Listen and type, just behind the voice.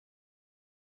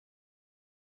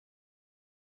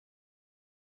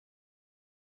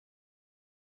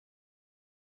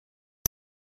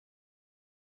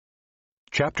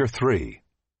Chapter 3.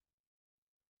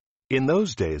 In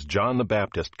those days John the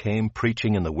Baptist came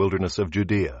preaching in the wilderness of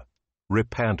Judea,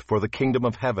 "Repent, for the kingdom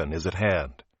of heaven is at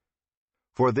hand."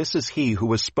 For this is he who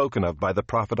was spoken of by the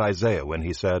prophet Isaiah when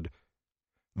he said,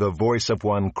 "The voice of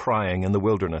one crying in the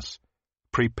wilderness,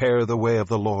 Prepare the way of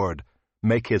the Lord,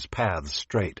 make his paths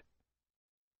straight."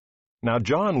 Now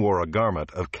John wore a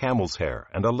garment of camel's hair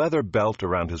and a leather belt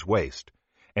around his waist,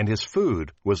 and his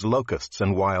food was locusts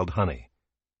and wild honey.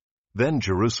 Then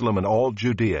Jerusalem and all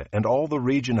Judea and all the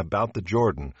region about the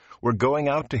Jordan were going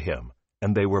out to him,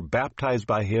 and they were baptized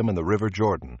by him in the river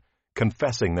Jordan,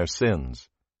 confessing their sins.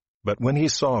 But when he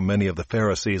saw many of the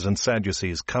Pharisees and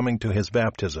Sadducees coming to his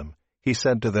baptism, he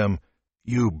said to them,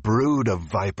 "You brood of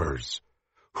vipers!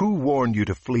 Who warned you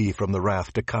to flee from the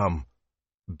wrath to come?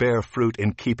 Bear fruit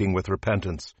in keeping with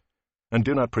repentance, and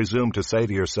do not presume to say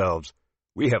to yourselves,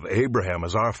 'We have Abraham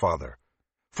as our father.'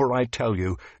 For I tell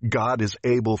you, God is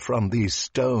able from these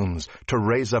stones to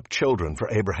raise up children for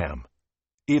Abraham.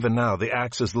 Even now the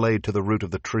axe is laid to the root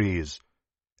of the trees.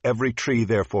 Every tree,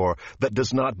 therefore, that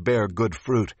does not bear good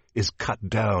fruit is cut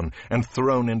down and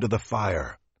thrown into the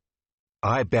fire.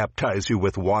 I baptize you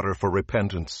with water for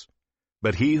repentance,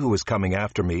 but he who is coming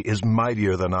after me is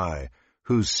mightier than I,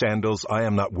 whose sandals I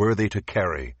am not worthy to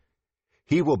carry.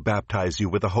 He will baptize you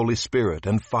with the Holy Spirit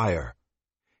and fire.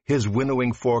 His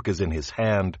winnowing fork is in his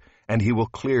hand, and he will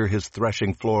clear his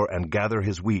threshing floor and gather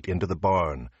his wheat into the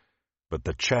barn. But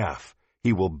the chaff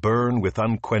he will burn with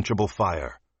unquenchable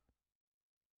fire."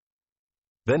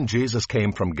 Then Jesus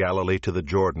came from Galilee to the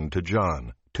Jordan to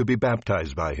John, to be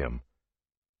baptized by him.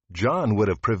 John would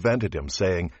have prevented him,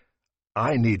 saying,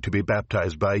 "I need to be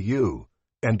baptized by you,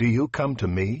 and do you come to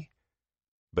me?"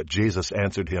 But Jesus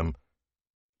answered him,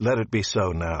 "Let it be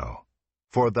so now,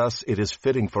 for thus it is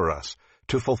fitting for us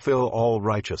to fulfill all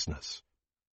righteousness."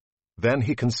 Then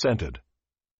he consented.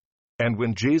 And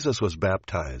when Jesus was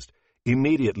baptized,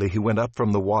 immediately he went up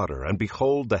from the water, and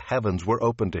behold, the heavens were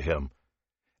opened to him.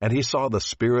 And he saw the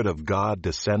Spirit of God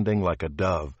descending like a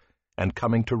dove, and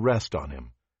coming to rest on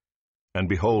him. And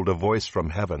behold, a voice from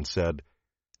heaven said,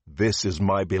 "This is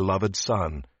my beloved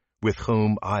Son, with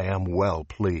whom I am well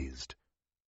pleased."